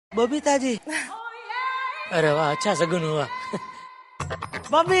बबीता जी। अरे वाह, अच्छा सगुन हुआ।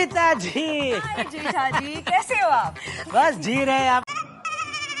 बबीता जी। जीठा जी, कैसे हो आप? बस जी रहे आप।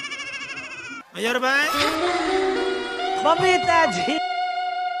 अयर भाई। बबीता जी।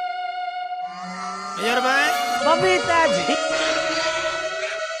 अयर भाई। बबीता जी।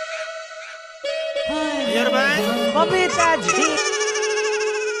 अयर भाई। बबीता जी।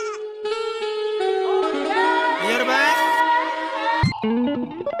 अयर भाई।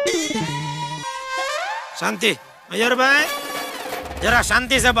 शांति। अयर भाई, जरा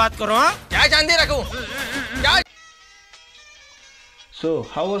शांति से बात करो। हाँ, क्या शांति रखूं? क्या? So,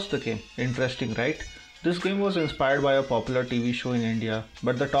 how was the game? Interesting, right? This game was inspired by a popular TV show in India,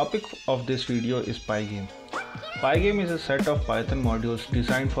 but the topic of this video is Pygame. Pygame is a set of Python modules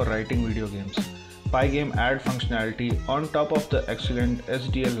designed for writing video games. Pygame adds functionality on top of the excellent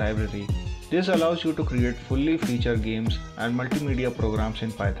SDL library. This allows you to create fully featured games and multimedia programs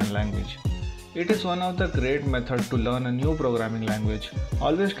in Python language. It is one of the great methods to learn a new programming language.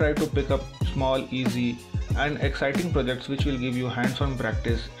 Always try to pick up small, easy, and exciting projects which will give you hands-on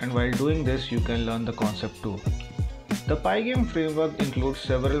practice, and while doing this you can learn the concept too. The Pygame framework includes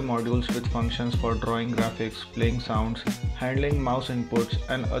several modules with functions for drawing graphics, playing sounds, handling mouse inputs,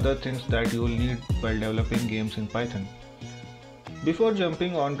 and other things that you will need while developing games in Python. Before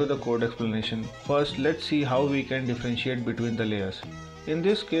jumping on to the code explanation, first let's see how we can differentiate between the layers. In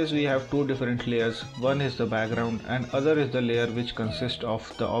this case we have two different layers, one is the background and other is the layer which consists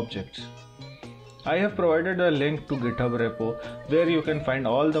of the objects. I have provided a link to GitHub repo where you can find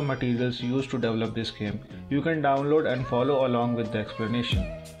all the materials used to develop this game. You can download and follow along with the explanation.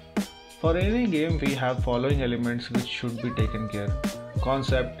 For any game we have following elements which should be taken care: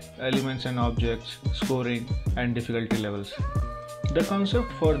 concept, elements and objects, scoring, and difficulty levels. The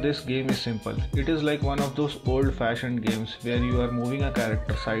concept for this game is simple. It is like one of those old-fashioned games where you are moving a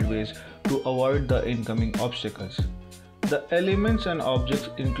character sideways to avoid the incoming obstacles. The elements and objects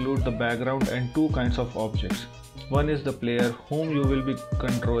include the background and two kinds of objects. One is the player whom you will be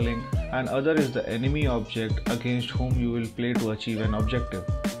controlling, and other is the enemy object against whom you will play to achieve an objective.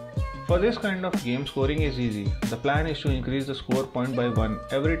 For this kind of game, scoring is easy. The plan is to increase the score point by 1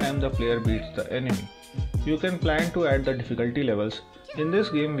 every time the player beats the enemy. You can plan to add the difficulty levels. In this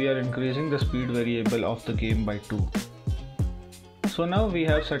game we are increasing the speed variable of the game by 2. So now we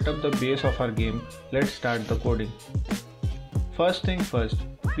have set up the base of our game. Let's start the coding. First thing first,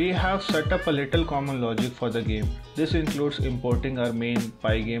 we have set up a little common logic for the game. This includes importing our main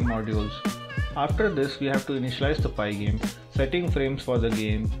Pygame modules. After this we have to initialize the Pygame, setting frames for the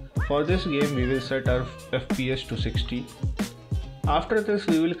game. For this game we will set our FPS to 60. After this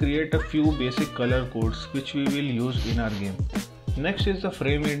we will create a few basic color codes which we will use in our game. Next is the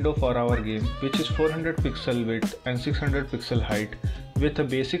frame window for our game, which is 400 pixel width and 600 pixel height with a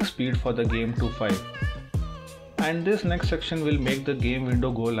basic speed for the game to 5. And this next section will make the game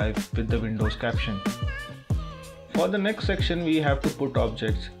window go live with the Windows caption. For the next section we have to put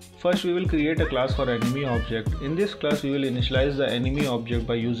objects. First we will create a class for enemy object. In this class we will initialize the enemy object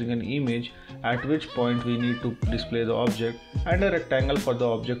by using an image, at which point we need to display the object, and a rectangle for the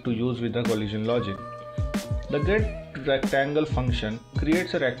object to use with the collision logic. The getRectangle function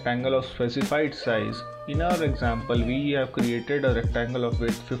creates a rectangle of specified size. In our example we have created a rectangle of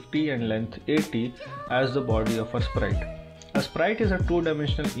width 50 and length 80 as the body of a sprite. A sprite is a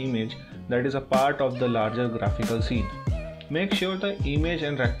two-dimensional image that is a part of the larger graphical scene. Make sure the image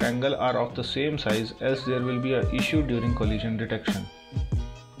and rectangle are of the same size, else there will be an issue during collision detection.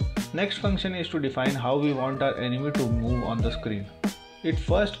 Next function is to define how we want our enemy to move on the screen. It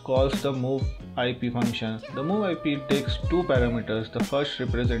first calls the moveIP function. The moveIP takes two parameters, the first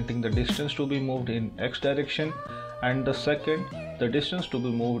representing the distance to be moved in X direction and the second the distance to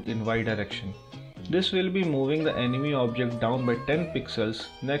be moved in Y direction. This will be moving the enemy object down by 10 pixels.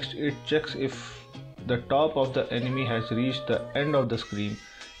 Next it checks if the top of the enemy has reached the end of the screen.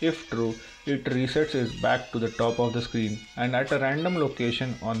 If true, it resets it back to the top of the screen and at a random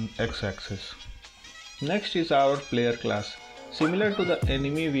location on X-axis. Next is our player class. Similar to the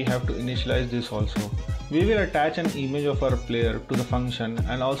enemy, we have to initialize this also. We will attach an image of our player to the function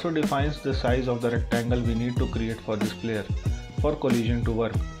and also defines the size of the rectangle we need to create for this player for collision to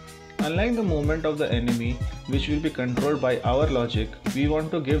work. Unlike the movement of the enemy, which will be controlled by our logic, we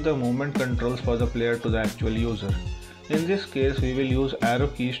want to give the movement controls for the player to the actual user. In this case, we will use arrow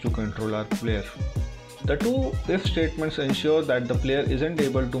keys to control our player. The two if statements ensure that the player isn't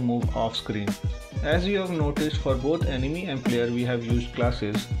able to move off screen. As you have noticed, for both enemy and player we have used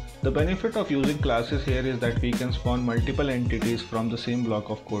classes. The benefit of using classes here is that we can spawn multiple entities from the same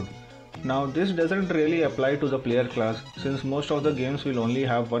block of code. Now this doesn't really apply to the player class since most of the games will only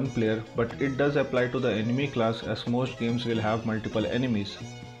have one player, but it does apply to the enemy class as most games will have multiple enemies.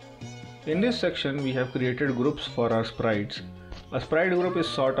 In this section we have created groups for our sprites. A sprite group is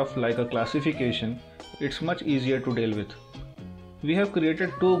sort of like a classification, it's much easier to deal with. We have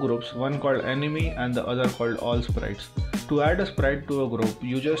created two groups, one called enemy and the other called all sprites. To add a sprite to a group,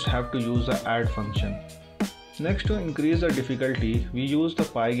 you just have to use the add function. Next, to increase the difficulty, we use the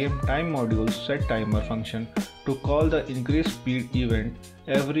Pygame time module's setTimer function to call the increase speed event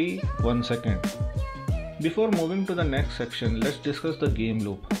every 1 second. Before moving to the next section, let's discuss the game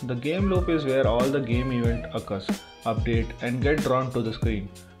loop. The game loop is where all the game event occurs, update and get drawn to the screen.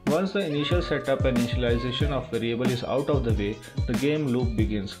 Once the initial setup and initialization of variable is out of the way, the game loop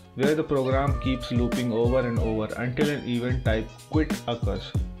begins, where the program keeps looping over and over until an event type quit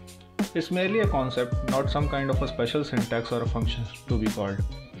occurs. It's merely a concept, not some kind of a special syntax or a function to be called.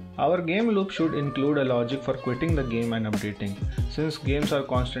 Our game loop should include a logic for quitting the game and updating. Since games are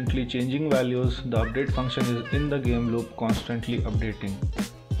constantly changing values, the update function is in the game loop constantly updating.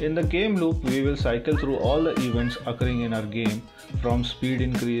 In the game loop, we will cycle through all the events occurring in our game, from speed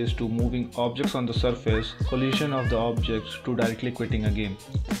increase to moving objects on the surface, collision of the objects to directly quitting a game.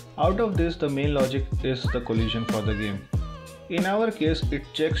 Out of this, the main logic is the collision for the game. In our case, it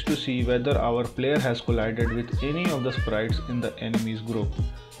checks to see whether our player has collided with any of the sprites in the enemies group.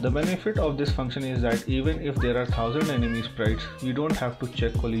 The benefit of this function is that even if there are 1000 enemy sprites, we don't have to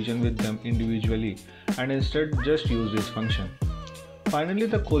check collision with them individually and instead just use this function. Finally,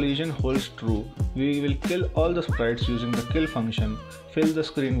 the collision holds true. We will kill all the sprites using the kill function, fill the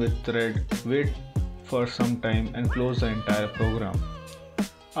screen with red, wait for some time and close the entire program.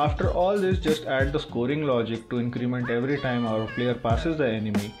 After all this, just add the scoring logic to increment every time our player passes the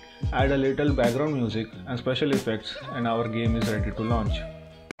enemy, add a little background music and special effects, and our game is ready to launch.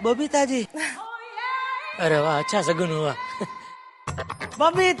 Babita ji, अरे वाह, अच्छा सगुन हुआ।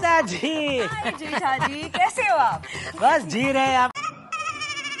 बबीता जी, जेठा जी कैसे हो आप? बस जी रहे आप।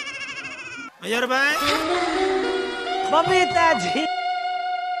 अजर भाई, बबीता जी,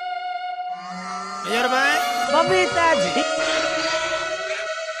 अजर भाई, बबीता जी,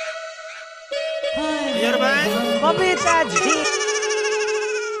 अजर भाई, बबीता जी,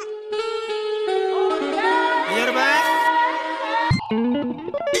 अजर भाई,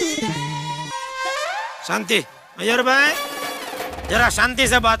 शांति। अजर भाई, जरा शांति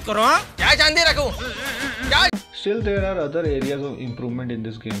से बात करो। हाँ? क्या शांति रखूं? क्या? Still, there are other areas of improvement in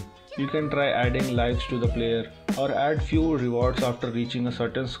this game. You can try adding lives to the player or add few rewards after reaching a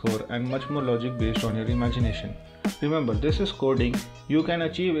certain score and much more logic based on your imagination. Remember, this is coding. You can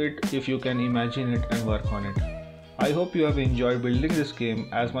achieve it if you can imagine it and work on it. I hope you have enjoyed building this game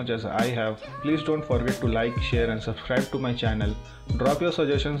as much as I have. Please don't forget to like, share and subscribe to my channel. Drop your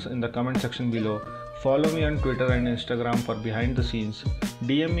suggestions in the comment section below. Follow me on Twitter and Instagram for behind the scenes.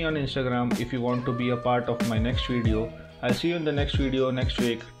 DM me on Instagram if you want to be a part of my next video. I'll see you in the next video next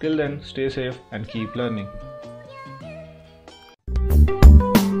week. Till then, stay safe and keep learning.